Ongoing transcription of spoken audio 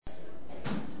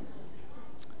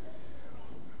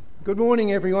Good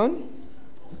morning, everyone,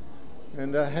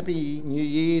 and Happy New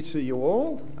Year to you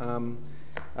all.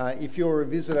 If you're a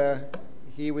visitor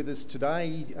here with us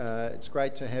today, it's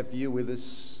great to have you with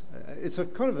us. It's a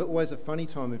kind of always a funny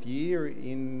time of year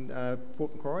in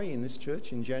Port Macquarie, in this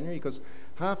church in January, because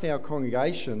half our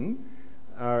congregation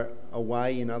are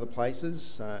away in other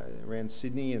places around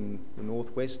Sydney and the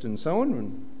northwest and so on,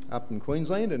 and up in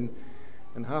Queensland,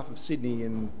 and half of Sydney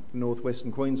and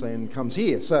northwestern Queensland comes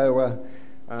here. So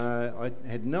I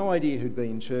had no idea who'd be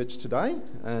in church today,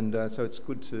 and so it's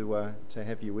good to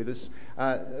have you with us.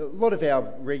 A lot of our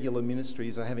regular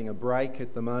ministries are having a break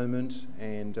at the moment,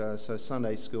 and so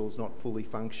Sunday school's not fully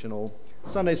functional.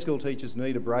 Sunday school teachers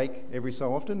need a break every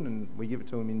so often, and we give it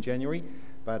to them in January,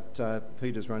 but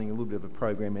Peter's running a little bit of a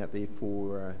program out there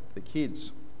for the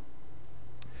kids.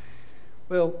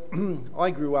 Well,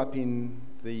 I grew up in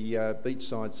the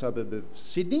beachside suburb of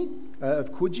Sydney,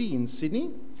 of Coogee in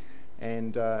Sydney.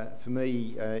 And for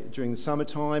me, during the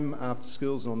summertime, after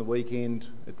schools and on the weekend,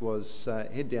 it was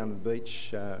head down to the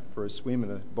beach for a swim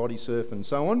and a body surf and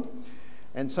so on.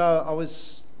 And so I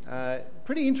was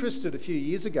pretty interested a few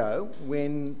years ago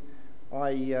when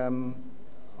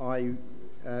I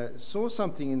saw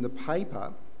something in the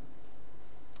paper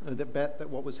about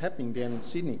what was happening down in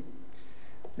Sydney.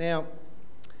 Now,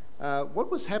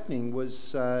 what was happening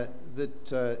was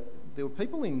that there were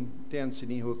people down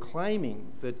Sydney who were claiming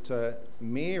that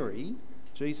Mary,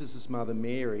 Jesus' mother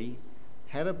Mary,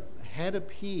 had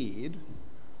appeared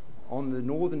on the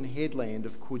northern headland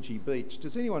of Coogee Beach.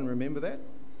 Does anyone remember that?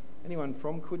 Anyone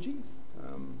from Coogee?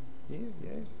 Yeah.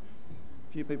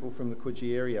 A few people from the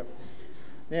Coogee area.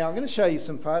 Now, I'm going to show you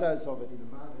some photos of it in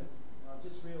a moment. I've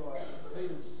just realised that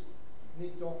Peter's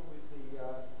nicked off with the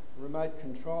remote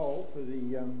control for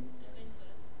the...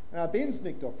 Ben's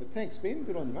nicked off it. Thanks, Ben.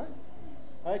 Good on you, mate.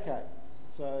 Okay,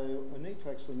 so I need to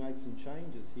actually make some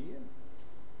changes here.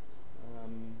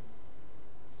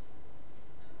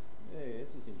 Yeah, this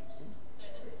is interesting. So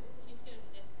just go to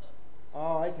the desktop.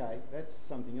 Oh, okay. That's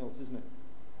something else, isn't it?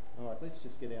 All right, let's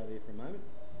just get out of there for a moment.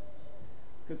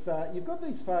 Because you've got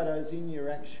these photos in your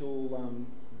actual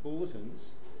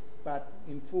bulletins, but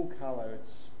in full colour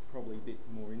it's probably a bit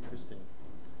more interesting.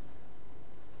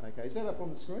 Okay, is that up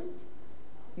on the screen?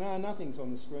 No, nothing's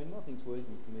on the screen. Nothing's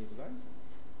working for me today.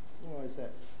 Why is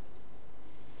that?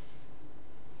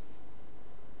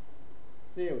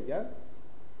 There we go.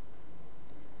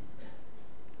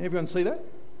 Everyone see that?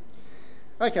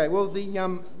 Okay, well,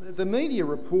 the media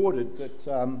reported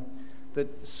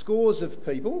that scores of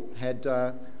people had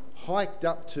hiked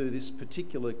up to this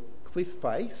particular cliff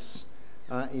face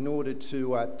in order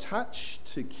to touch,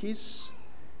 to kiss,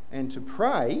 and to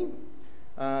pray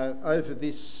over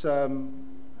this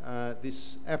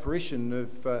this apparition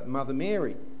of Mother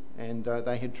Mary, and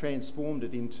they had transformed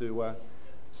it into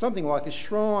something like a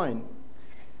shrine.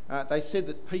 They said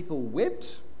that people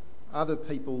wept, other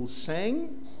people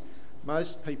sang,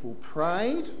 most people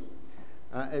prayed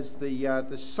as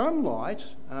the sunlight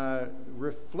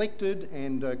reflected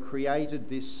and created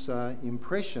this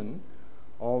impression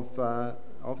of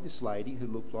this lady who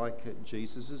looked like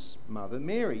Jesus' mother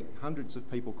Mary. Hundreds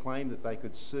of people claimed that they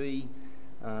could see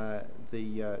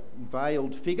the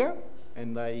veiled figure,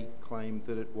 and they claimed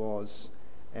that it was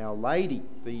Our Lady.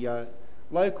 The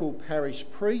local parish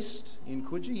priest in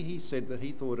Coogee, he said that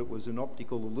he thought it was an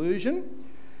optical illusion,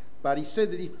 but he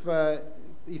said that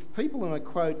if people, and I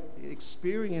quote,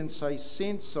 experience a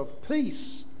sense of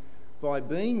peace by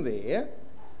being there,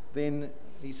 then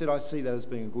he said, I see that as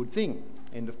being a good thing,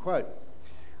 end of quote.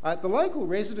 The local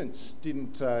residents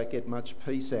didn't get much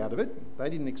peace out of it. They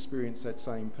didn't experience that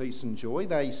same peace and joy.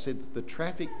 They said that the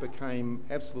traffic became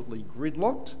absolutely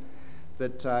gridlocked,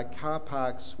 that car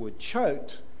parks were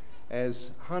choked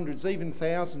as hundreds, even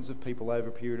thousands of people over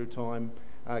a period of time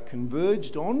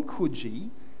converged on Coogee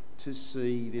to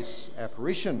see this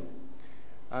apparition.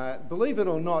 Believe it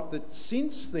or not, that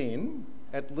since then,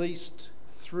 at least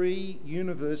 3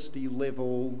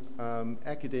 university-level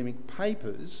academic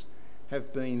papers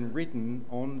have been written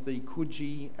on the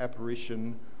Coogee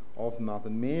apparition of Mother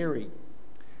Mary.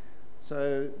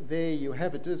 So there you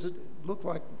have it. Does it look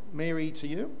like Mary to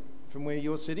you from where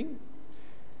you're sitting?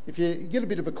 If you get a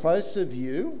bit of a closer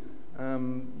view,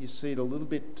 you see it a little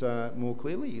bit more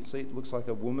clearly. You see it looks like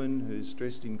a woman who's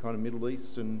dressed in kind of Middle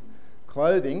Eastern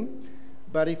clothing.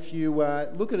 But if you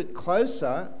look at it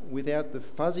closer without the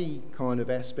fuzzy kind of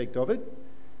aspect of it,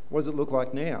 what does it look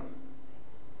like now?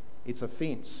 It's a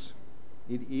fence.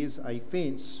 It is a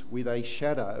fence with a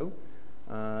shadow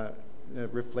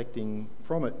reflecting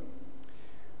from it.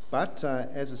 But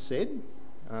as I said,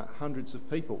 hundreds of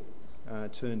people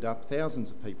turned up,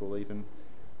 thousands of people even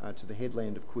to the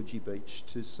headland of Coogee Beach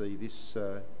to see this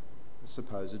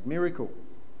supposed miracle.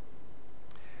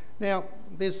 Now,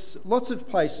 there's lots of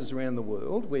places around the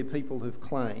world where people have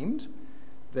claimed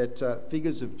that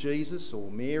figures of Jesus or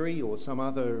Mary or some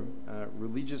other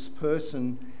religious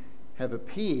person have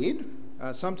appeared.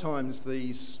 Sometimes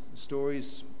these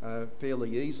stories are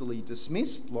fairly easily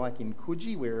dismissed, like in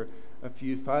Coogee, where a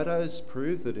few photos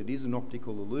prove that it is an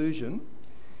optical illusion.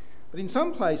 But in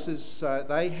some places,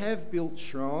 they have built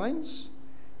shrines.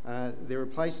 There are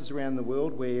places around the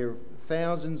world where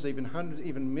thousands, even hundreds,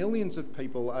 even millions of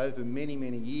people over many,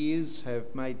 many years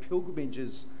have made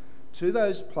pilgrimages to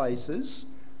those places,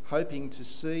 hoping to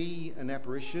see an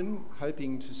apparition,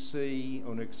 hoping to see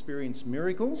or experience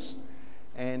miracles,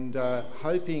 and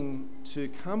hoping to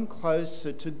come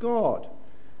closer to God,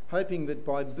 hoping that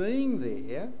by being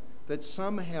there, that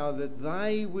somehow that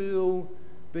they will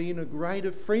be in a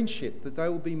greater friendship, that they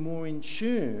will be more in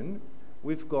tune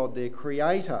with God, their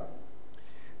Creator.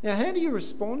 Now, how do you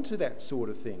respond to that sort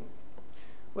of thing?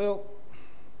 Well,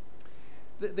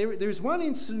 there's one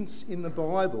instance in the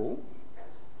Bible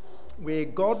where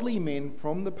godly men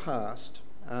from the past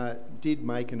did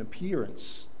make an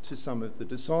appearance to some of the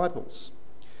disciples.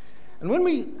 And when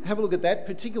we have a look at that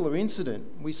particular incident,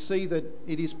 we see that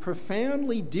it is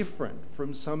profoundly different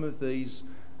from some of these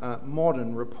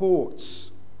modern reports.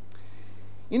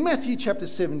 In Matthew chapter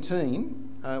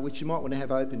 17, which you might want to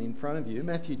have open in front of you,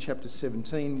 Matthew chapter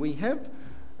 17, we have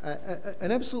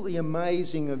an absolutely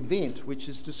amazing event which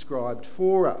is described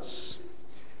for us.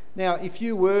 Now, if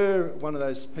you were one of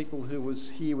those people who was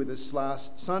here with us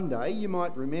last Sunday, you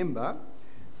might remember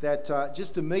that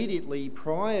just immediately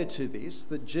prior to this,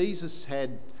 that Jesus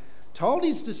had told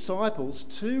his disciples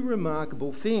two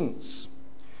remarkable things.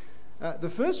 The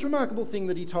first remarkable thing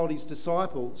that he told his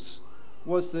disciples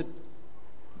was that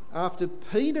after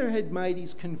Peter had made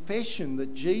his confession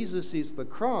that Jesus is the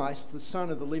Christ, the Son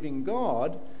of the living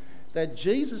God, that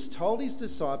Jesus told his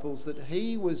disciples that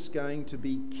he was going to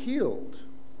be killed,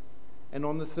 and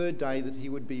on the third day that he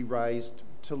would be raised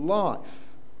to life.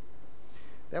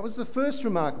 That was the first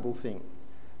remarkable thing.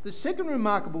 The second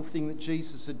remarkable thing that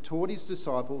Jesus had taught his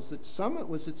disciples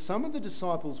was that some of the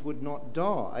disciples would not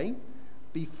die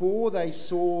before they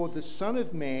saw the Son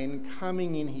of Man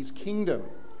coming in his kingdom.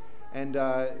 And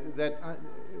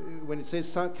when it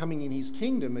says coming in his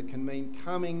kingdom, it can mean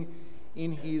coming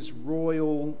in his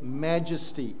royal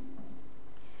majesty.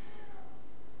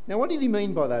 Now, what did he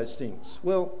mean by those things?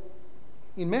 Well,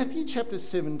 in Matthew chapter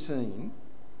 17,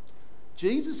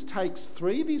 Jesus takes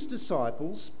three of his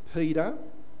disciples, Peter,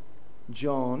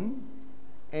 John,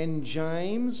 and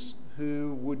James,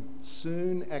 who would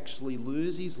soon actually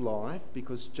lose his life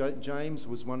because James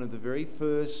was one of the very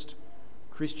first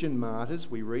Christian martyrs.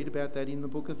 We read about that in the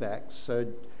book of Acts. So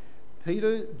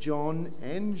Peter, John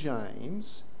and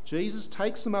James, Jesus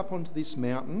takes them up onto this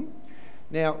mountain.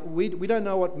 Now, we don't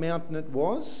know what mountain it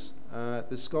was.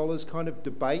 The scholars kind of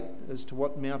debate as to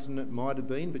what mountain it might have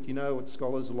been, but you know what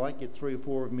scholars are like. Get three or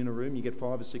four of them in a room, you get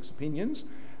 5 or 6 opinions.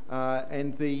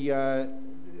 And the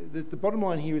bottom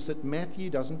line here is that Matthew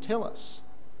doesn't tell us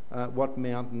what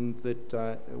mountain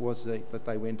that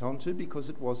they went onto, because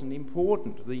it wasn't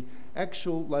important. The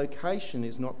actual location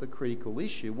is not the critical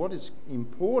issue. What is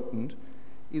important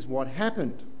is what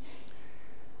happened.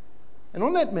 And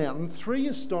on that mountain, 3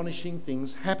 astonishing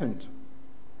things happened.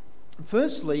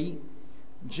 Firstly,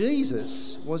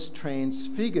 Jesus was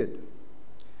transfigured.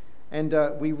 And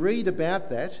we read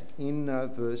about that in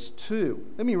verse 2.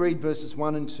 Let me read verses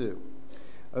 1 and 2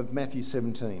 of Matthew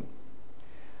 17.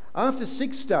 After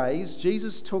 6 days,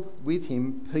 Jesus took with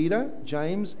him Peter,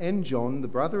 James and John, the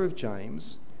brother of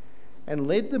James, and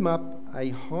led them up a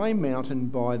high mountain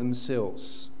by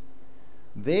themselves.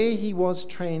 There he was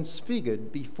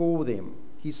transfigured before them.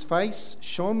 His face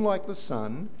shone like the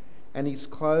sun, and his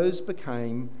clothes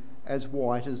became as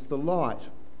white as the light.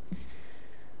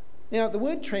 Now, the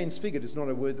word transfigured is not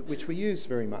a word which we use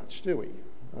very much, do we?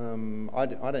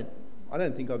 I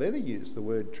don't think I've ever used the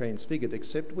word transfigured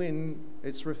except when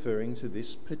it's referring to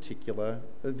this particular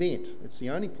event. It's the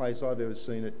only place I've ever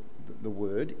seen the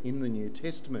word in the New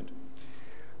Testament.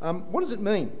 What does it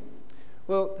mean?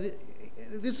 Well,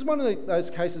 this is one of those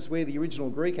cases where the original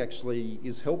Greek actually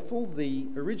is helpful. The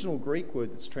original Greek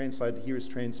word that's translated here as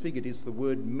transfigured is the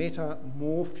word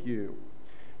metamorphou.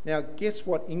 Now, guess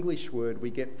what English word we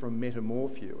get from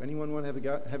metamorphou? Anyone want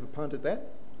to have a punt at that?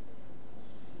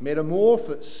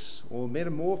 Metamorphose or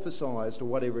metamorphosized or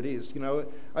whatever it is. You know,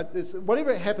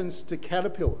 whatever happens to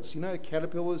caterpillars. You know,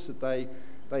 caterpillars that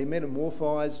they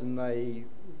metamorphise and they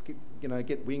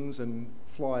get wings and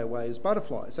fly away as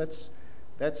butterflies.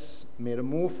 That's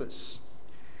metamorphose.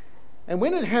 And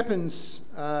when it happens,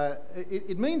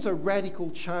 it means a radical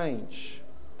change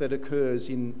that occurs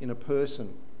in a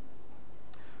person.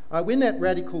 When that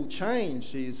radical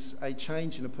change is a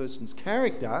change in a person's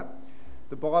character,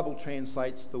 the Bible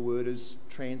translates the word as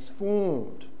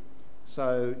transformed.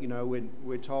 So, when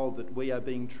we're told that we are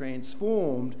being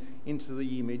transformed into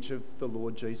the image of the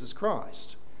Lord Jesus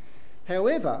Christ.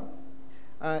 However,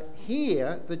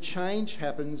 here the change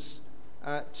happens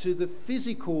to the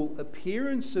physical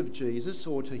appearance of Jesus,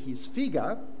 or to his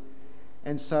figure,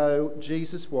 and so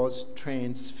Jesus was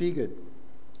transfigured.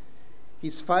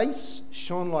 His face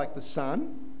shone like the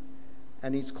sun,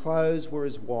 and his clothes were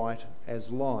as white as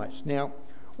light. Now,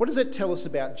 what does that tell us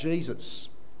about Jesus?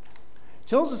 It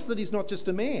tells us that he's not just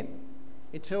a man.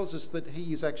 It tells us that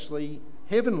he is actually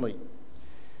heavenly.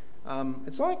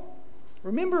 It's like,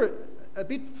 remember a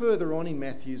bit further on in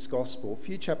Matthew's Gospel, a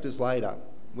few chapters later,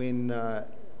 when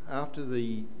after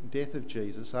the death of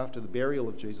Jesus, after the burial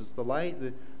of Jesus,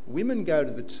 the women go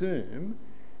to the tomb,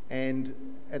 and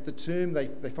at the tomb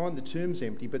they find the tomb's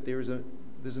empty, but there's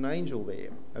an angel there,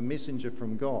 a messenger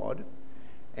from God,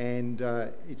 and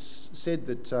it's said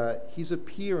that his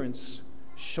appearance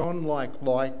shone like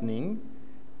lightning,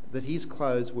 that his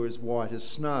clothes were as white as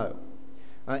snow.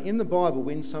 In the Bible,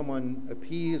 when someone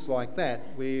appears like that,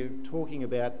 we're talking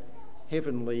about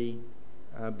heavenly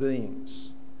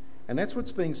beings. And that's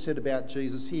what's being said about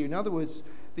Jesus here. In other words,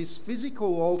 this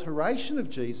physical alteration of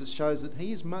Jesus shows that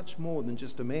he is much more than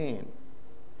just a man.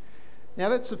 Now,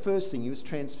 that's the first thing. He was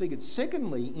transfigured.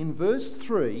 Secondly, in verse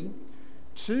 3,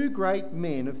 two great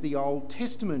men of the Old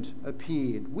Testament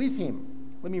appeared with him.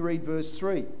 Let me read verse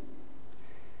 3.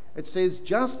 It says,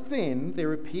 "Just then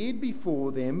there appeared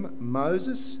before them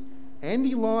Moses and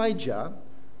Elijah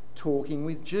talking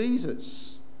with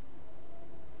Jesus."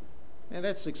 Now,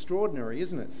 that's extraordinary,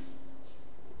 isn't it?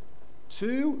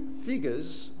 Two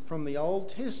figures from the Old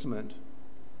Testament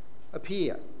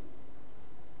appear.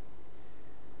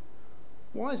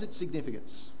 Why is it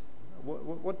significant?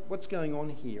 What's going on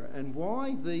here? And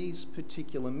why these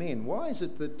particular men? Why is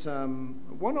it that,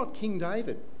 why not King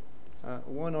David?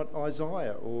 Why not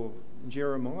Isaiah or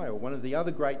Jeremiah or one of the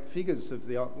other great figures of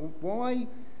the... Why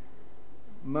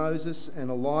Moses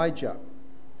and Elijah?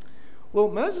 Well,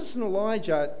 Moses and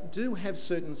Elijah do have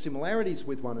certain similarities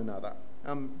with one another.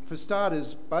 For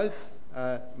starters, both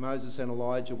Moses and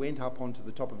Elijah went up onto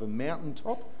the top of a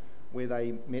mountaintop where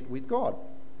they met with God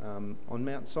on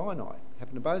Mount Sinai.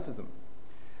 Happened to both of them.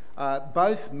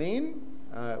 Both men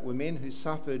were men who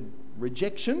suffered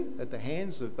rejection at the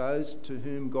hands of those to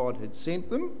whom God had sent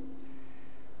them.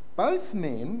 Both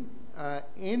men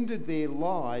ended their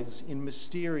lives in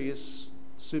mysterious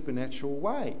supernatural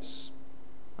ways.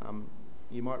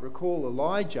 You might recall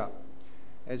Elijah,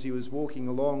 as he was walking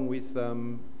along with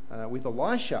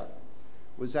Elisha,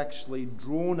 was actually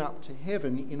drawn up to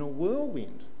heaven in a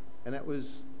whirlwind, and that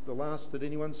was the last that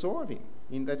anyone saw of him.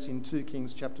 That's in 2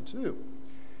 Kings chapter 2.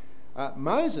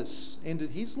 Moses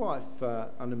ended his life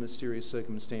under mysterious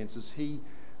circumstances.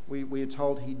 We are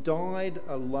told he died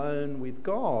alone with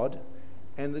God,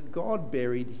 and that God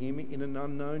buried him in an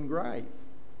unknown grave.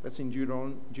 That's in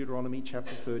Deuteronomy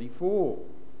chapter 34.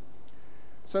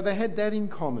 So they had that in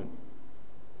common.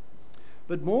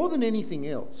 But more than anything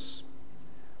else,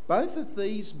 both of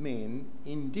these men,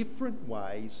 in different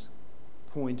ways,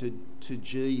 pointed to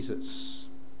Jesus.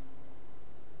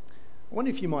 I wonder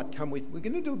if you might come with... We're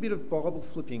going to do a bit of Bible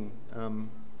flipping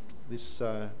this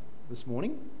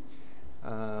morning.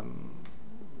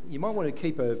 You might want to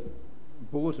keep a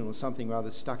bulletin or something rather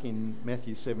stuck in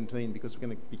Matthew 17, because we're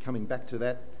going to be coming back to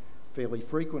that fairly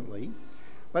frequently.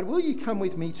 But will you come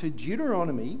with me to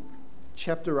Deuteronomy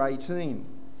chapter 18?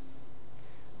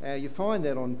 Now, you find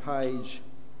that on page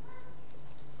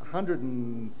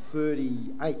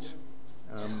 138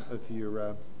 of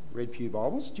your Red Pew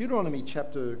Bibles. Deuteronomy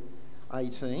chapter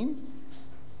 18,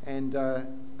 and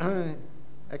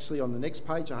actually on the next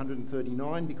page,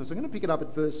 139, because I'm going to pick it up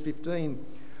at verse 15.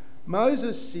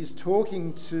 Moses is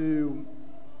talking to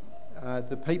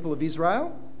the people of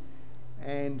Israel,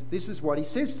 and this is what he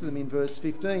says to them in verse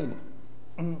 15.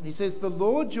 He says, "The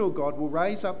Lord your God will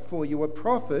raise up for you a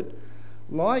prophet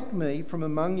like me from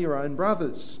among your own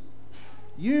brothers.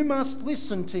 You must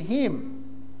listen to him,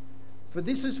 for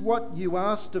this is what you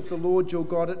asked of the Lord your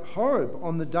God at Horeb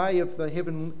on the day of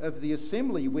the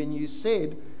assembly, when you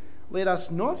said, 'Let us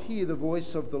not hear the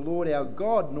voice of the Lord our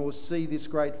God, nor see this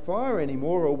great fire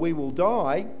anymore, or we will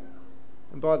die.'"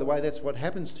 And by the way, that's what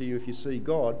happens to you if you see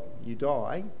God, you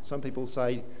die. Some people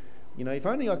say, if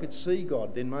only I could see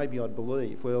God, then maybe I'd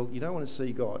believe. Well, you don't want to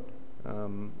see God,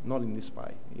 not in this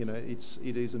way.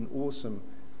 It is an awesome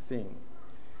thing.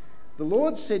 The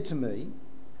Lord said to me,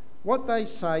 what they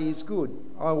say is good.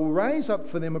 I will raise up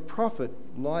for them a prophet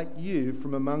like you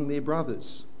from among their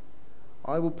brothers.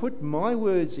 I will put my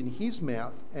words in his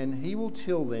mouth, and he will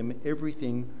tell them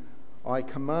everything I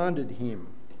commanded him.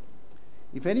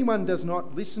 If anyone does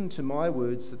not listen to my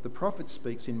words that the prophet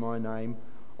speaks in my name,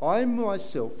 I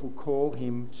myself will call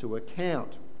him to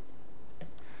account.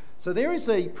 So there is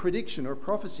a prediction or a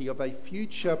prophecy of a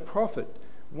future prophet,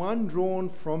 one drawn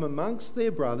from amongst their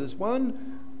brothers,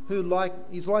 one who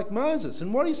is like Moses.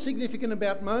 And what is significant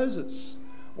about Moses?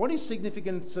 What is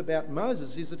significant about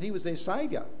Moses is that he was their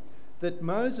saviour, that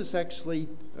Moses actually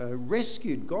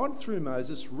rescued, God through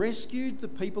Moses, rescued the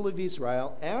people of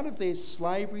Israel out of their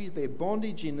slavery, their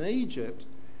bondage in Egypt,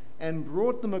 and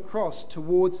brought them across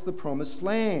towards the promised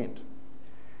land.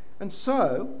 And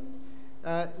so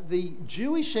the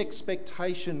Jewish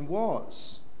expectation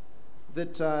was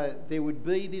that there would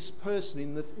be this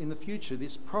person in the future,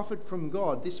 this prophet from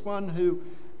God, this one who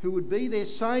would be their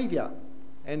saviour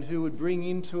and who would bring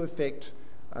into effect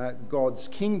God's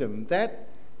kingdom. That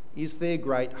is their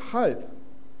great hope.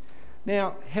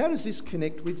 Now, how does this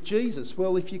connect with Jesus?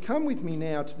 Well, if you come with me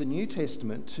now to the New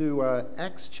Testament, to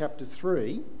Acts chapter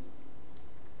 3,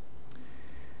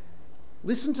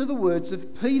 listen to the words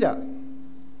of Peter.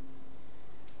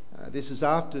 This is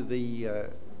after the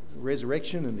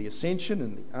resurrection and the ascension,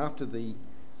 and after the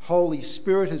Holy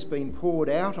Spirit has been poured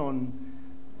out on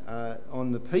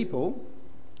the people.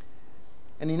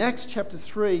 And in Acts chapter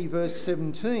 3, verse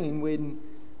 17, when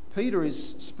Peter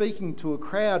is speaking to a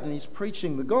crowd and he's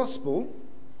preaching the gospel,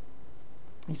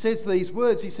 he says these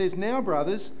words. He says, now,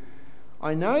 brothers,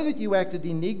 I know that you acted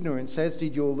in ignorance, as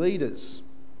did your leaders.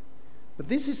 But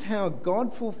this is how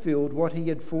God fulfilled what he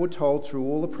had foretold through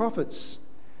all the prophets,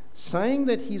 saying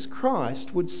that his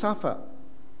Christ would suffer.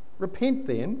 Repent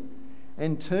then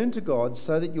and turn to God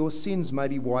so that your sins may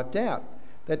be wiped out,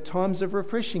 that times of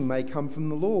refreshing may come from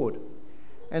the Lord,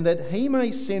 and that he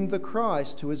may send the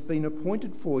Christ who has been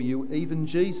appointed for you, even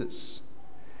Jesus.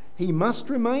 He must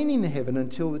remain in heaven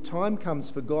until the time comes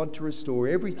for God to restore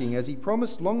everything, as he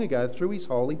promised long ago through his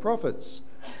holy prophets.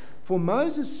 For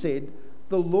Moses said,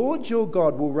 the Lord your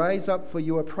God will raise up for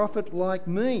you a prophet like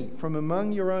me from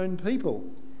among your own people,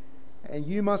 and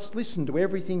you must listen to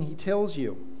everything he tells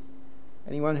you.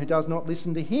 Anyone who does not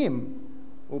listen to him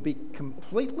will be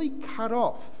completely cut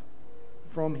off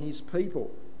from his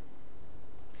people.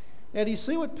 Now, do you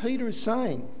see what Peter is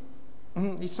saying?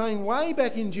 He's saying way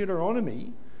back in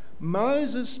Deuteronomy,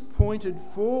 Moses pointed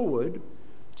forward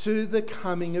to the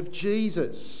coming of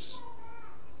Jesus.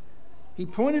 He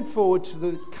pointed forward to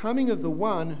the coming of the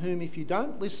one whom, if you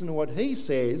don't listen to what he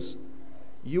says,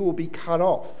 you will be cut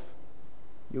off.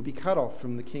 You'll be cut off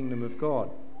from the kingdom of God.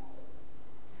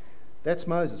 That's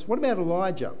Moses. What about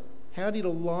Elijah? How did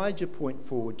Elijah point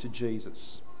forward to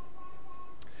Jesus?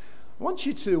 I want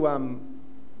you to,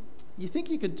 you think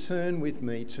you could turn with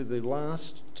me to the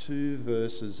last two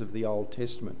verses of the Old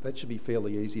Testament. That should be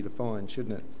fairly easy to find,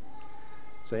 shouldn't it?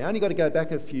 So you only got to go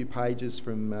back a few pages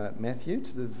from Matthew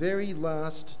to the very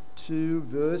last two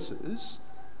verses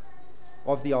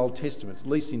of the Old Testament, at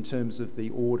least in terms of the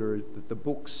order that the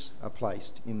books are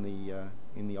placed in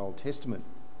the Old Testament.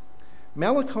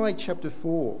 Malachi chapter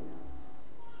 4.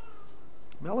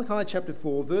 Malachi chapter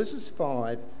 4, verses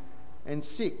 5 and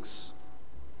 6.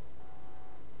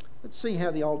 Let's see how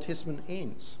the Old Testament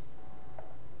ends.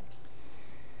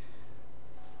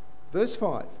 Verse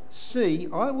 5. See,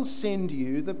 I will send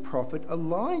you the prophet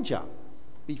Elijah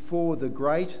before the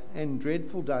great and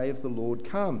dreadful day of the Lord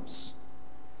comes.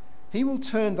 He will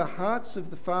turn the hearts of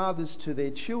the fathers to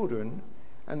their children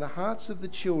and the hearts of the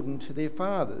children to their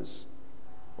fathers,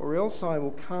 or else I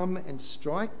will come and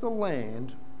strike the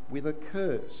land with a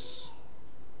curse.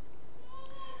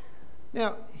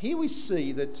 Now, here we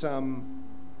see that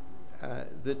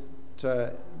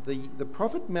the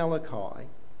prophet Malachi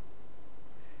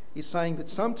is saying that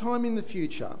sometime in the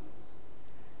future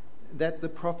that the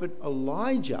prophet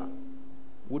Elijah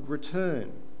would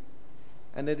return,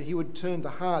 and that he would turn the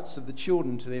hearts of the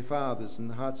children to their fathers and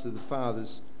the hearts of the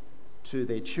fathers to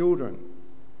their children.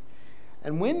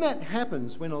 And when that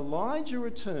happens, when Elijah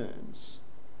returns,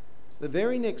 the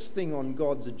very next thing on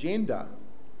God's agenda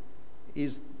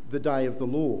is the day of the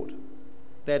Lord.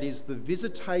 That is the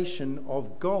visitation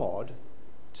of God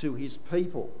to his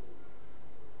people.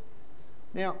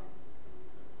 Now,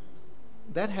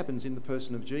 that happens in the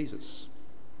person of Jesus.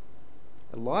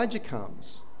 Elijah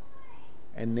comes,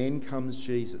 and then comes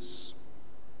Jesus.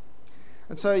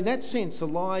 And so in that sense,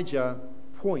 Elijah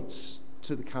points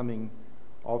to the coming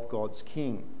of God's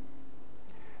King.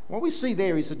 What we see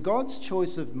there is that God's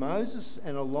choice of Moses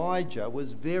and Elijah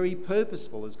was very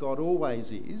purposeful, as God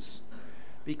always is,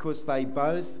 because they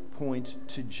both point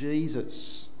to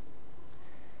Jesus.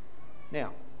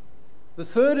 Now, the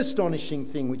third astonishing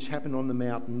thing which happened on the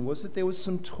mountain was that there was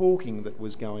some talking that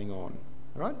was going on.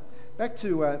 All right, back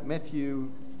to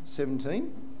Matthew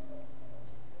 17.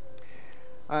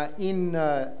 In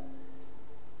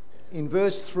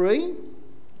verse 3,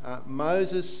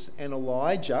 Moses and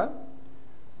Elijah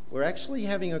were actually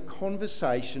having a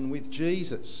conversation with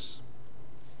Jesus.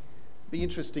 It'd be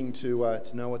interesting to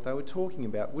know what they were talking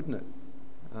about, wouldn't it?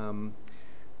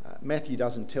 Matthew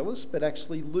doesn't tell us, but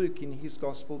actually Luke in his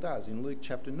Gospel does. In Luke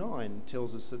chapter 9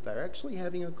 tells us that they're actually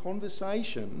having a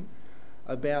conversation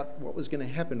about what was going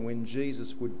to happen when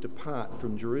Jesus would depart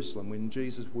from Jerusalem, when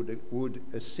Jesus would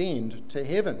ascend to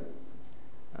heaven.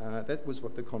 That was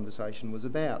what the conversation was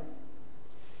about.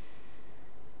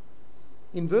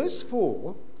 In verse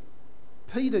 4,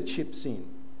 Peter chips in.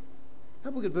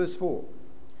 Have a look at verse 4.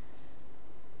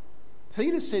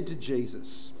 Peter said to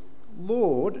Jesus,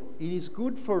 "Lord, it is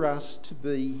good for us to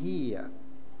be here.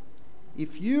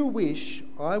 If you wish,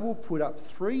 I will put up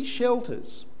 3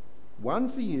 shelters, one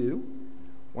for you,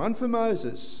 one for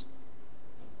Moses,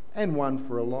 and one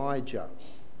for Elijah."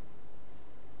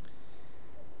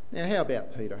 Now, how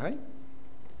about Peter, hey?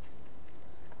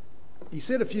 He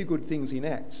said a few good things in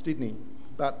Acts, didn't he?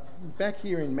 But back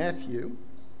here in Matthew,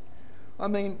 I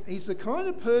mean, he's the kind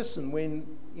of person when,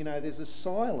 there's a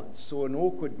silence or an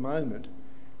awkward moment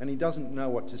and he doesn't know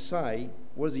what to say,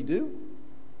 what does he do?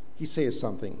 He says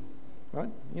something, right?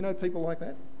 You know people like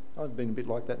that? I've been a bit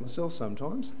like that myself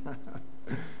sometimes.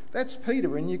 That's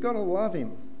Peter, and you've got to love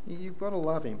him. You've got to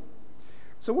love him.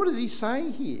 So what does he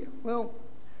say here? Well,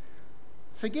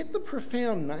 forget the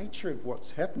profound nature of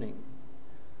what's happening.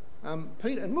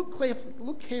 Peter, and look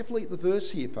carefully at the verse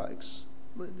here, folks.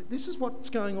 This is what's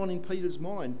going on in Peter's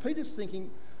mind. Peter's thinking,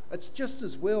 it's just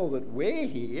as well that we're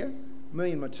here,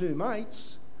 me and my 2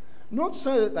 mates, not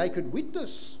so that they could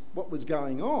witness what was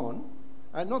going on,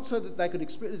 not so that they could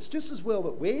experience. It's just as well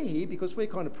that we're here because we're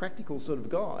kind of practical sort of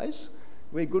guys.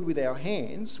 We're good with our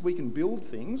hands. We can build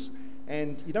things.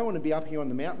 And you don't want to be up here on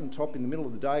the mountaintop in the middle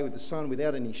of the day with the sun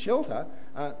without any shelter.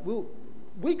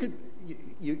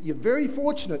 You're very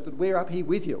fortunate that we're up here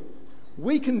with you.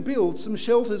 We can build some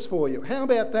shelters for you. How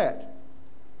about that?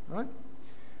 Right?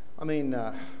 I mean,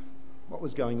 what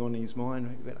was going on in his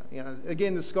mind?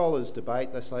 Again, the scholars debate.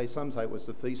 Some say it was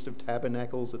the Feast of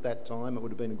Tabernacles at that time. It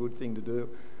would have been a good thing to do.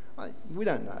 We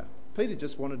don't know. Peter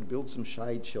just wanted to build some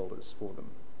shade shelters for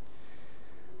them.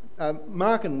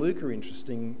 Mark and Luke are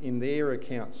interesting in their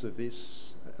accounts of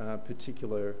this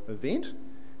particular event,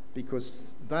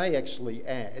 because they actually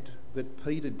add that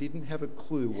Peter didn't have a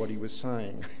clue what he was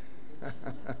saying.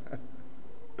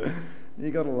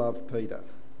 You've got to love Peter.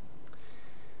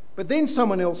 But then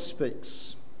someone else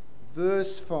speaks.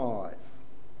 Verse 5.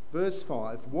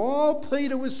 While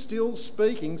Peter was still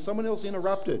speaking, someone else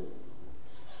interrupted.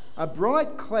 A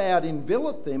bright cloud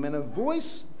enveloped them, and a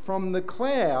voice from the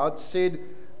cloud said,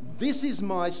 "This is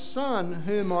my son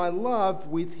whom I love.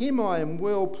 With him I am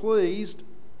well pleased.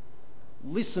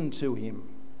 Listen to him."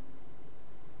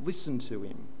 Listen to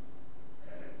him.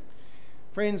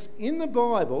 Friends, in the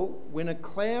Bible, when a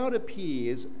cloud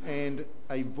appears and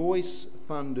a voice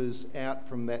thunders out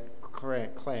from that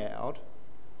cloud,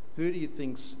 who do you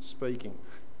think's speaking?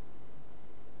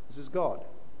 This is God.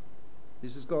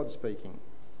 This is God speaking.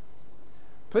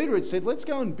 Peter had said, let's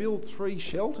go and build 3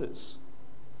 shelters.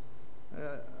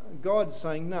 God's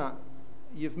saying, nah,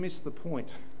 you've missed the point.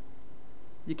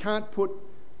 You can't put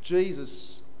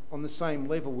Jesus on the same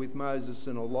level with Moses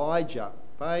and Elijah.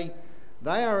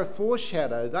 They are a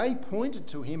foreshadow. They pointed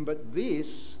to him, but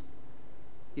this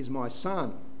is my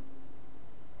son.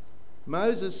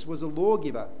 Moses was a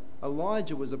lawgiver.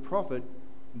 Elijah was a prophet.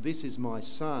 This is my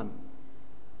son.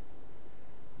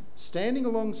 Standing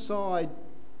alongside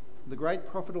the great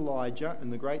prophet Elijah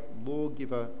and the great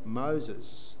lawgiver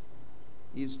Moses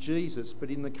is Jesus.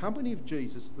 But in the company of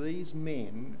Jesus, these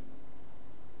men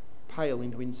pale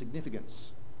into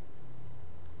insignificance.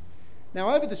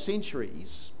 Now, over the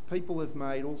centuries, people have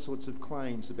made all sorts of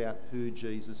claims about who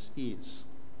Jesus is.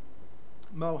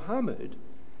 Mohammed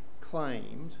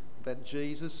claimed that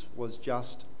Jesus was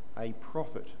just a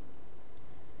prophet.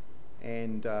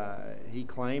 And he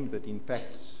claimed that, in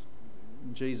fact,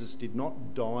 Jesus did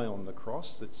not die on the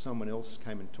cross, that someone else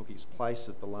came and took his place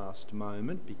at the last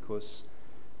moment, because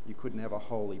you couldn't have a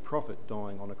holy prophet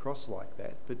dying on a cross like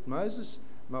that. But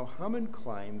Mohammed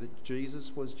claimed that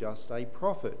Jesus was just a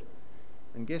prophet.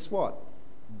 And guess what?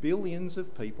 Billions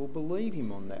of people believe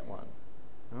him on that one,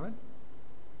 right?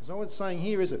 That's not what it's saying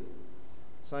here, is it?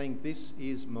 It's saying, this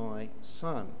is my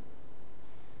son.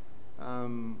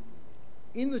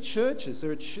 In the churches,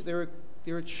 there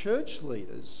are church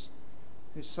leaders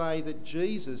who say that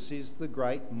Jesus is the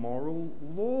great moral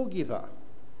lawgiver.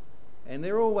 And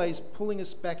they're always pulling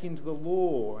us back into the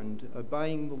law and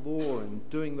obeying the law and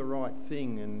doing the right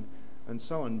thing and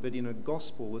so on, but in a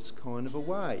gospelless kind of a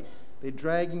way. They're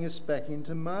dragging us back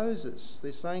into Moses.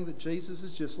 They're saying that Jesus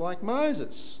is just like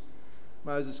Moses.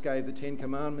 Moses gave the 10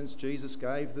 Commandments, Jesus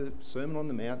gave the Sermon on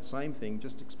the Mount, same thing,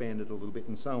 just expanded a little bit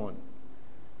and so on.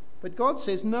 But God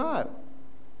says no.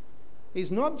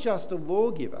 He's not just a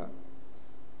lawgiver.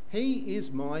 He is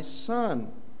my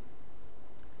son.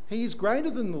 He is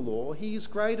greater than the law. He is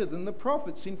greater than the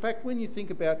prophets. In fact, when you think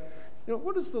about,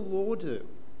 what does the law do?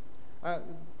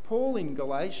 Paul in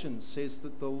Galatians says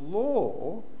that the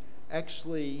law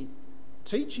actually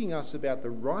teaching us about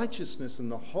the righteousness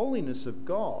and the holiness of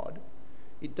God,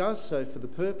 it does so for the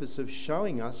purpose of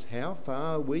showing us how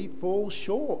far we fall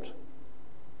short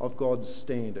of God's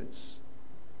standards.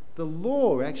 The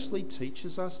law actually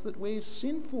teaches us that we're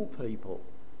sinful people.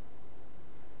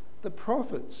 The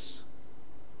prophets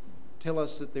tell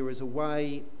us that there is a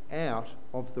way out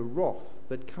of the wrath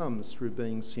that comes through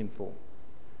being sinful.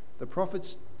 The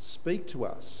prophets speak to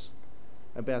us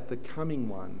about the coming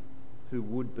one who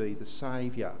would be the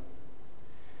Saviour.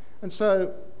 And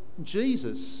so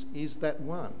Jesus is that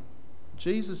one.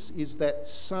 Jesus is that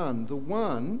son, the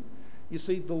one. You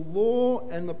see, the law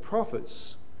and the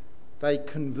prophets, they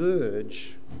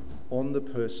converge on the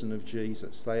person of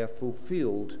Jesus. They are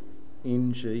fulfilled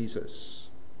in Jesus.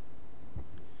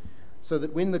 So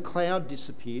that when the cloud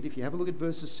disappeared, if you have a look at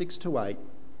verses 6 to 8,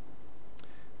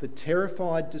 the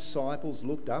terrified disciples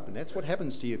looked up, and that's what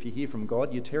happens to you if you hear from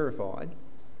God, you're terrified,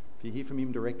 if you hear from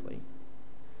him directly.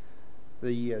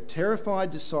 The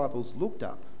terrified disciples looked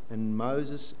up, and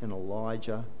Moses and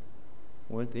Elijah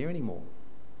weren't there anymore.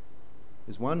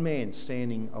 There's one man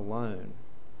standing alone,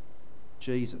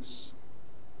 Jesus,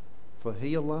 for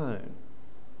he alone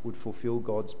would fulfill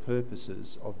God's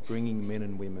purposes of bringing men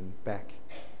and women back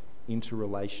into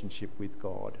relationship with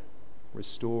God,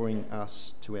 restoring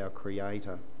us to our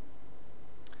Creator.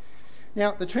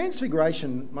 Now, the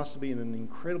Transfiguration must have been an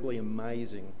incredibly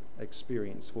amazing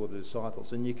experience for the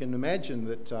disciples, and you can imagine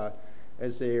that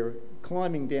as they're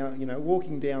climbing down,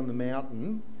 walking down the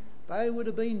mountain, they would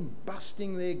have been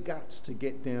busting their guts to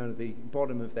get down to the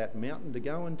bottom of that mountain to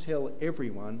go and tell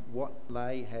everyone what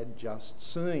they had just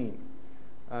seen.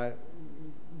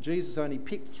 Jesus only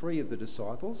picked 3 of the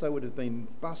disciples. They would have been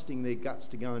busting their guts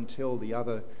to go and tell the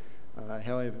other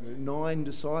 9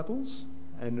 disciples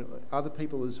and other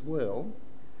people as well.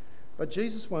 But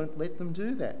Jesus won't let them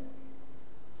do that.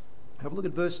 Have a look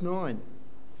at verse 9.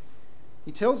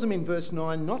 He tells them in verse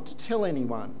 9 not to tell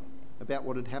anyone about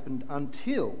what had happened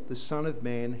until the Son of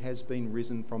Man has been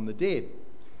risen from the dead.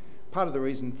 Part of the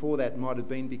reason for that might have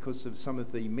been because of some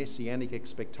of the messianic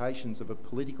expectations of a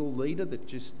political leader, that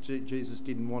Jesus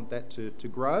didn't want that to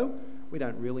grow. We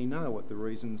don't really know what the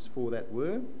reasons for that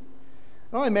were.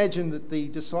 And I imagine that the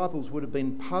disciples would have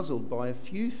been puzzled by a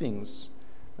few things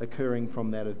occurring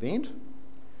from that event.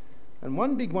 And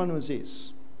one big one was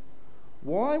this: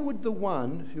 why would the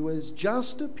one who has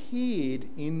just appeared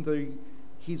in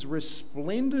his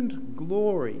resplendent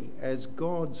glory as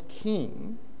God's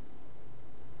King,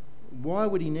 why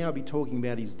would he now be talking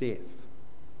about his death?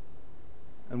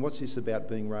 And what's this about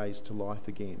being raised to life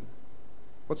again?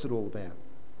 What's it all about?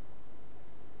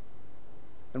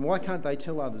 And why can't they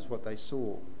tell others what they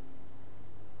saw?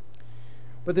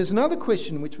 But there's another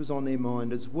question which was on their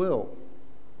mind as well.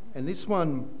 And this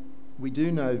one, we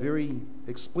do know very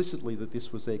explicitly that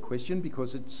this was their question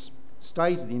because it's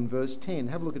stated in verse 10.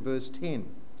 Have a look at verse 10.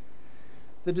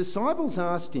 The disciples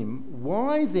asked him,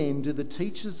 "Why then do the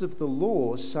teachers of the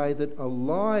law say that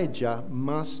Elijah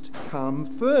must come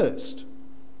first?"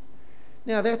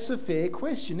 Now that's a fair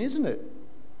question, isn't it?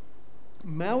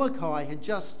 Malachi had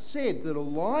just said that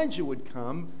Elijah would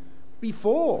come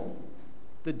before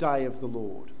the day of the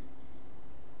Lord.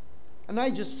 And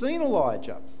they'd just seen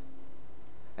Elijah.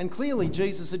 And clearly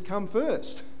Jesus had come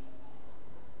first.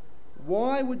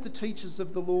 Why would the teachers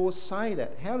of the law say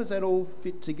that? How does that all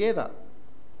fit together?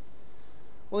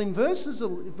 Well, in verse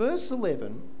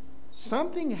 11,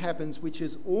 something happens which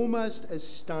is almost as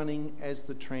stunning as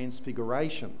the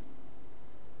Transfiguration.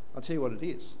 I'll tell you what it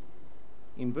is.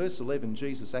 In verse 11,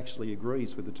 Jesus actually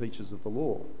agrees with the teachers of the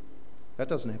law. That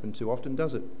doesn't happen too often,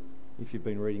 does it? If you've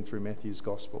been reading through Matthew's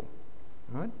Gospel.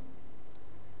 Right?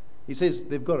 He says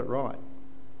they've got it right.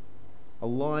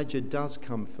 Elijah does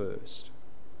come first.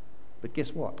 But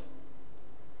guess what?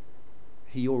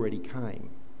 He already came.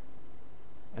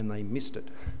 and they missed it.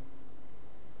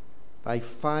 They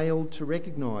failed to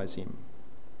recognise him.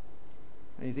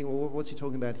 And you think, well, what's he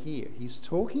talking about here? He's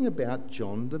talking about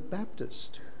John the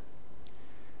Baptist.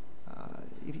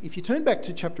 If you turn back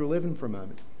to chapter 11 for a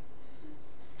moment,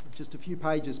 just a few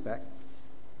pages back,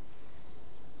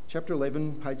 chapter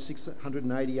 11, page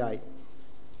 688,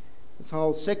 this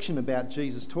whole section about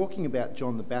Jesus talking about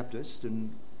John the Baptist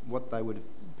and what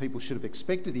people should have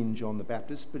expected in John the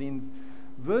Baptist. But in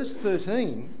verse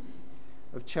 13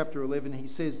 of chapter 11, he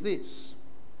says this.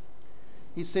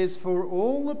 He says, "For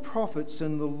all the prophets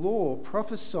and the law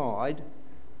prophesied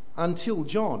until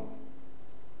John."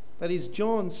 That is,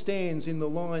 John stands in the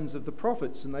lines of the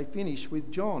prophets and they finish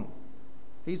with John.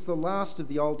 He's the last of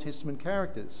the Old Testament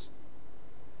characters.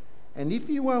 And if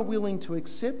you are willing to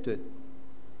accept it,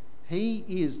 he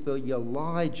is the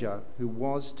Elijah who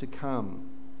was to come.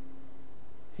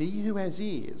 He who has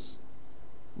ears,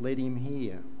 let him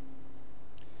hear.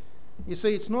 You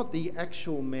see, it's not the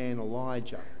actual man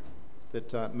Elijah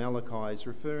that Malachi is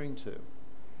referring to.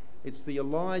 It's the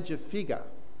Elijah figure.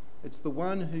 It's the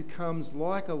one who comes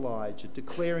like Elijah,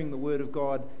 declaring the word of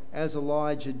God as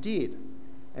Elijah did.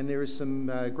 And there are some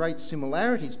great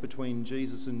similarities between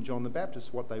Jesus and John the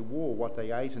Baptist, what they wore, what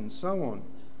they ate, and so on.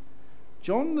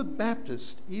 John the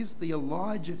Baptist is the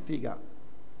Elijah figure.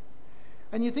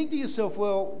 And you think to yourself,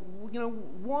 well,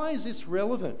 why is this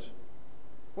relevant?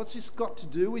 What's this got to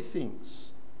do with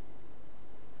things?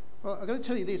 Well, I've got to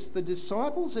tell you this. The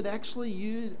disciples had actually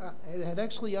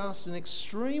asked an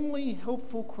extremely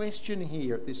helpful question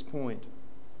here at this point.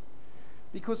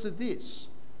 Because of this.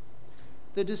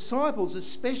 The disciples,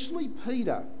 especially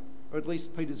Peter, or at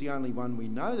least Peter's the only one we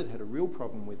know that had a real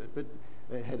problem with it, but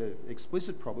had an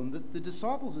explicit problem, that the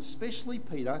disciples, especially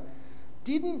Peter,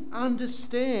 didn't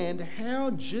understand how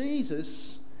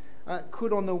Jesus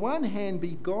could on the one hand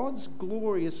be God's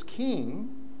glorious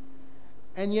king,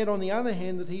 and yet on the other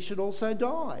hand that he should also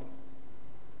die.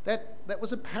 That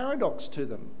was a paradox to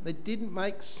them. That didn't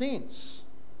make sense.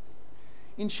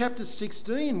 In chapter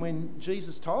 16, when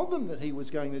Jesus told them that he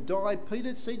was going to die,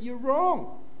 Peter said, "You're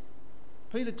wrong."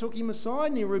 Peter took him aside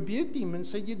and he rebuked him and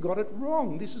said, "You got it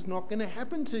wrong. This is not going to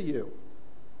happen to you."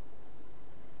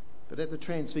 But at the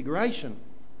Transfiguration,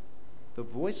 the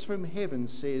voice from heaven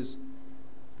says,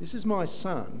 "This is my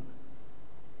son.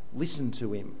 Listen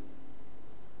to him.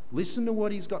 Listen to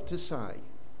what he's got to say."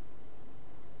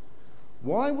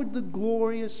 Why would the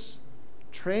glorious,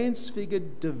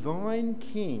 transfigured, divine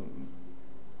King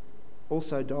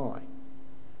also die?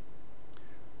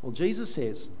 Well, Jesus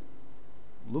says,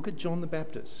 look at John the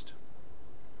Baptist.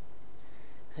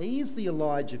 He is the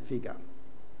Elijah figure.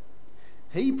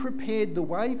 He prepared the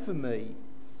way for me.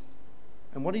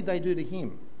 And what did they do to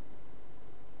him?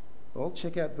 Well,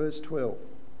 check out verse 12.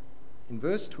 In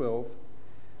verse 12,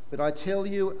 "But I tell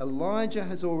you, Elijah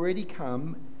has already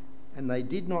come, and they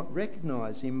did not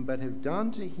recognise him, but have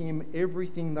done to him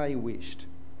everything they wished.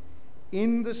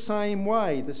 In the same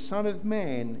way, the Son of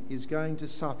Man is going to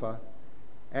suffer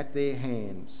at their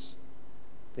hands."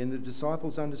 Then the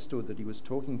disciples understood that he was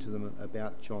talking to them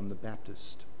about John the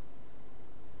Baptist.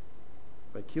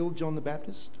 They killed John the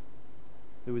Baptist,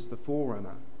 who was the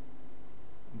forerunner.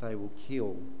 They will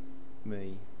kill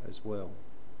me as well.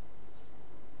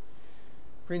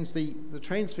 Friends, the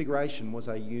Transfiguration was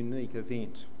a unique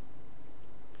event.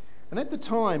 And at the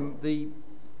time,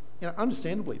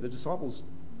 understandably, the disciples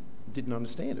didn't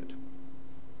understand it.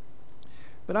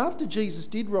 But after Jesus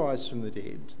did rise from the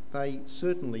dead, they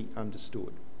certainly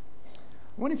understood.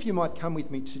 I wonder if you might come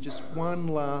with me to just one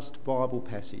last Bible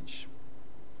passage,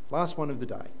 last one of the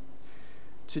day,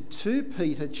 to 2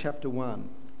 Peter chapter 1.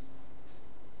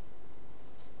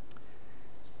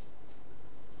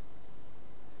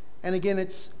 And again,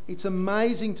 it's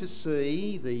amazing to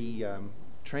see the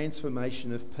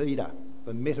transformation of Peter,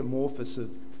 the metamorphosis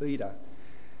of Peter,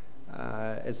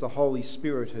 as the Holy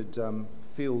Spirit had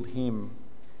filled him.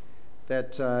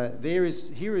 That here's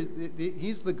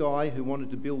the guy who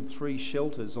wanted to build 3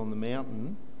 shelters on the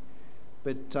mountain.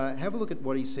 But have a look at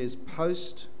what he says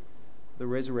post the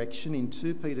resurrection in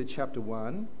 2 Peter chapter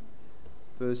 1,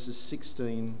 verses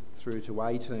 16 through to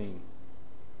 18.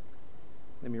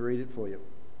 Let me read it for you.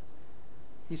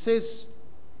 He says,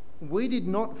 "We did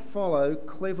not follow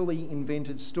cleverly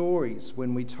invented stories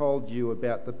when we told you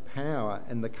about the power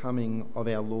and the coming of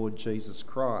our Lord Jesus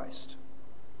Christ.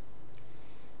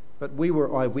 But we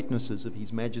were eyewitnesses of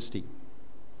his majesty.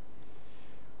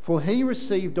 For he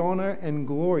received honour and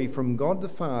glory from God the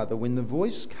Father when the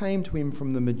voice came to him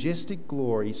from the majestic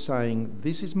glory, saying,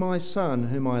 'This is my Son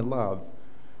whom I love.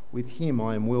 With him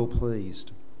I am well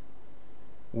pleased.'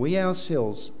 We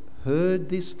ourselves heard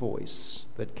this voice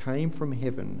that came from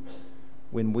heaven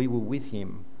when we were with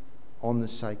him on the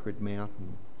sacred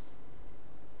mountain.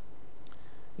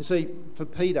 You see, for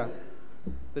Peter,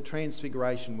 the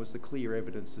transfiguration was the clear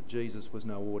evidence that Jesus was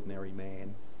no ordinary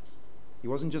man. He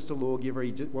wasn't just a lawgiver,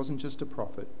 he wasn't just a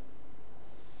prophet.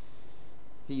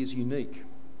 He is unique.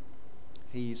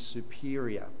 He is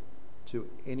superior to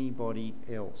anybody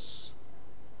else.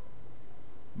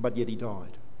 But yet he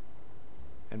died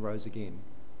and rose again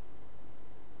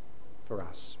for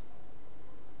us,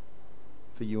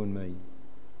 for you and me,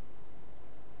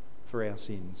 for our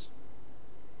sins.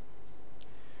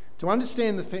 To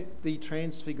understand the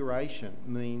transfiguration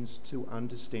means to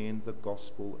understand the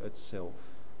gospel itself.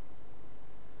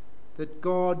 That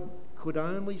God could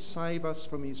only save us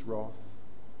from his wrath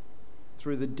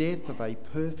through the death of a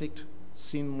perfect,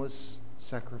 sinless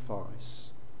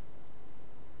sacrifice.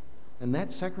 And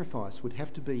that sacrifice would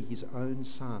have to be his own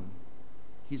Son,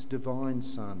 his divine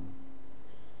Son.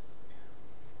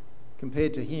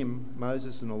 Compared to him,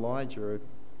 Moses and Elijah are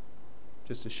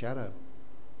just a shadow.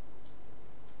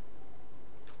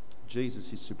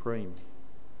 Jesus is supreme.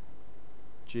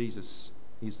 Jesus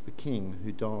is the King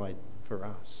who died for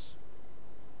us.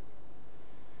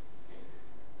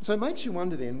 So it makes you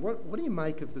wonder then, what do you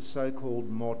make of the so-called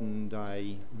modern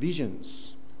day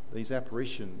visions, these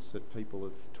apparitions that people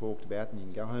have talked about, and you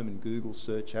can go home and Google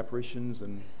search apparitions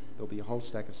and there'll be a whole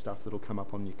stack of stuff that'll come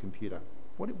up on your computer.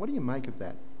 What do you make of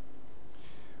that?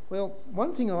 Well,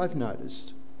 one thing I've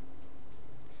noticed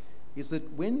is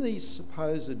that when these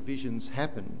supposed visions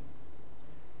happen,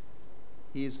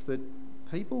 is that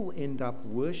people end up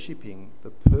worshipping the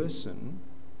person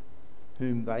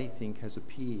whom they think has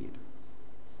appeared.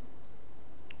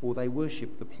 Or they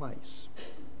worship the place,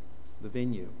 the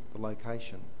venue, the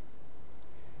location.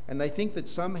 And they think that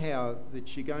somehow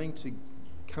that you're going to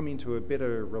come into a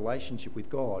better relationship with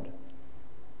God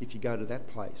if you go to that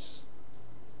place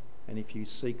and if you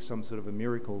seek some sort of a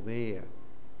miracle there.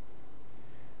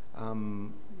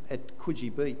 At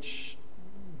Coogee Beach,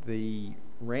 the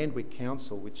Randwick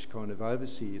Council, which kind of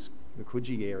oversees the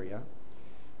Coogee area,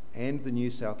 and the New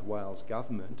South Wales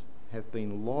government have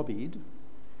been lobbied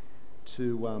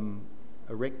to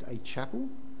erect a chapel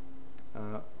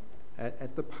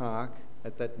at the park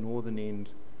at that northern end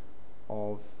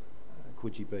of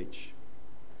Coogee Beach.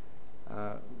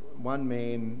 One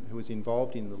man who was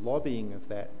involved in the lobbying of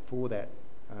that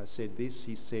said this.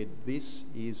 He said, "This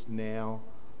is now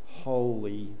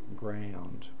holy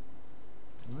ground."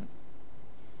 Right?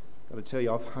 Got to tell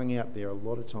you, I've hung out there a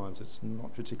lot of times. It's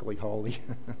not particularly holy,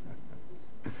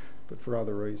 but for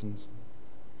other reasons.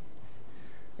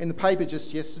 In the paper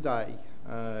just yesterday,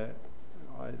 there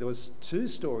was two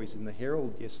stories in the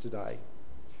Herald yesterday.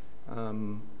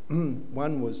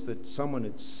 One was that someone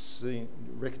had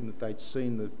reckoned that they'd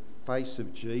seen the face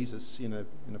of Jesus in a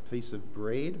piece of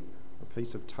bread, a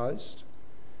piece of toast.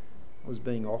 It was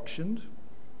being auctioned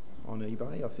on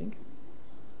eBay, I think.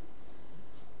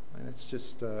 And it's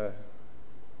just... There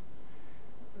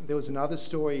was another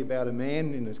story about a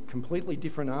man in a completely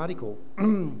different article,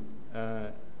 an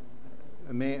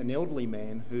elderly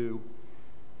man who,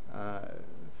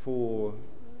 for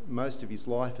most of his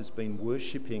life, has been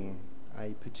worshipping a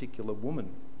particular woman.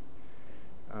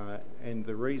 And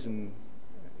the reason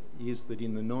is that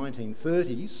in the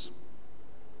 1930s,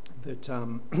 that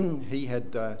he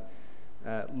had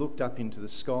looked up into the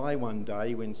sky one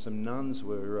day when some nuns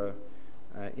were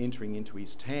entering into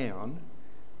his town,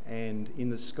 and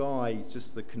in the sky,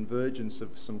 just the convergence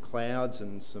of some clouds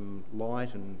and some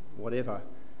light and whatever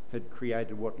had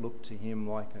created what looked to him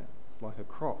like a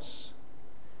cross.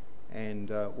 And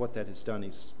what that has done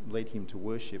is led him to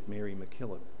worship Mary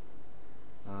MacKillop,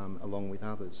 along with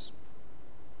others.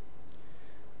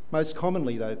 Most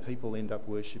commonly, though, people end up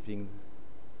worshipping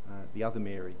the other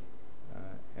Mary,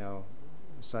 our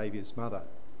Saviour's mother,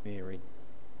 Mary.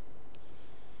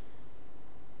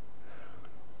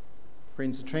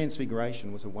 Friends, the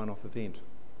Transfiguration was a one-off event.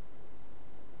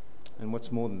 And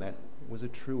what's more than that, it was a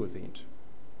true event.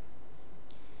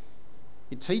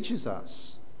 It teaches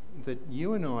us that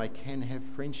you and I can have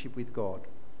friendship with God,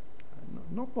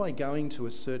 not by going to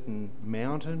a certain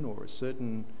mountain or a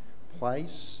certain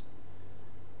place,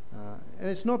 and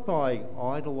it's not by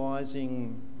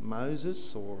idolising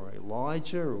Moses or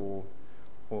Elijah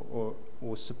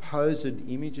or supposed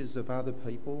images of other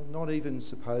people, not even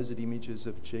supposed images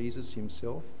of Jesus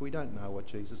himself. We don't know what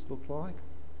Jesus looked like.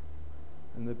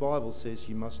 And the Bible says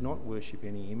you must not worship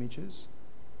any images,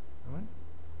 right?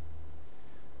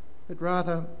 But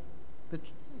rather,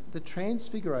 the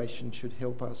Transfiguration should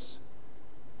help us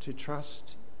to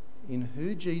trust in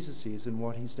who Jesus is and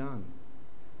what he's done.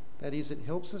 That is, it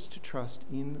helps us to trust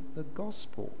in the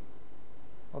gospel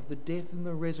of the death and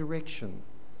the resurrection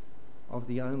of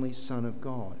the only Son of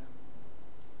God.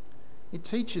 It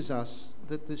teaches us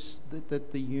that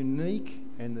the unique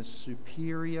and the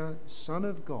superior Son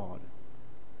of God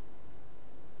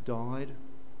died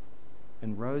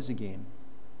and rose again.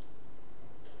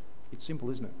 It's simple,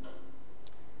 isn't it?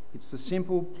 It's the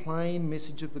simple, plain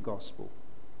message of the gospel,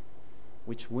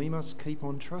 which we must keep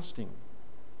on trusting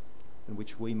and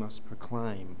which we must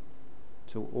proclaim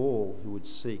to all who would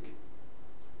seek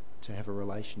to have a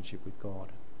relationship with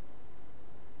God.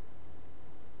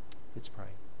 Let's pray.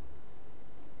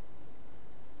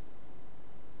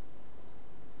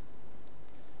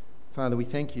 Father, we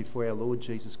thank you for our Lord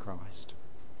Jesus Christ.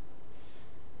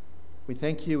 We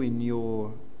thank you in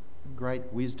your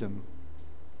great wisdom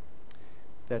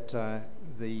that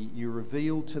you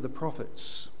revealed to the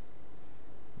prophets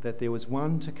that there was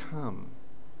one to come,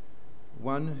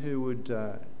 one who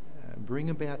would bring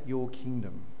about your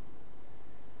kingdom.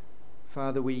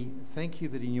 Father, we thank you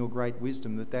that in your great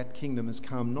wisdom that kingdom has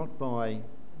come not by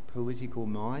political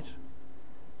might,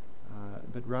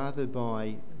 but rather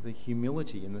by the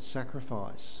humility and the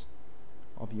sacrifice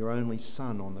of your only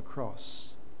Son on the cross.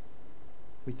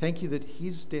 We thank you that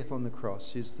his death on the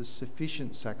cross is the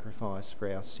sufficient sacrifice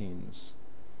for our sins.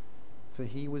 For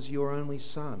he was your only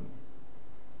Son.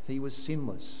 He was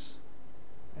sinless,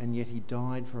 and yet he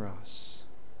died for us.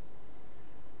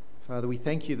 Father, we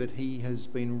thank you that he has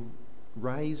been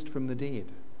raised from the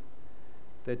dead,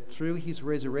 that through his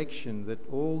resurrection that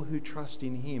all who trust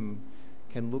in him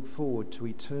can look forward to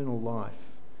eternal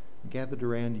life gathered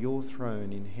around your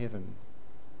throne in heaven.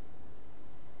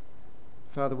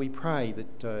 Father, we pray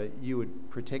that you would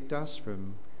protect us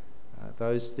from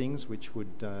those things which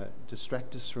would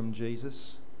distract us from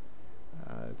Jesus,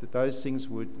 that those things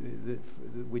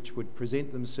which would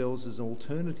present themselves as an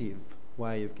alternative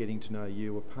way of getting to know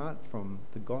you apart from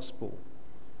the gospel.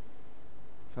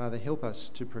 Father, help us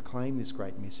to proclaim this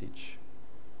great message.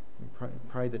 We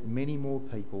pray that many more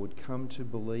people would come to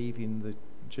believe in the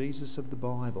Jesus of the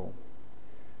Bible,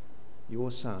 your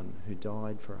Son who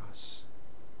died for us.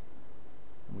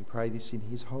 And we pray this in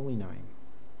his holy name.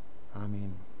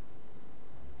 Amen.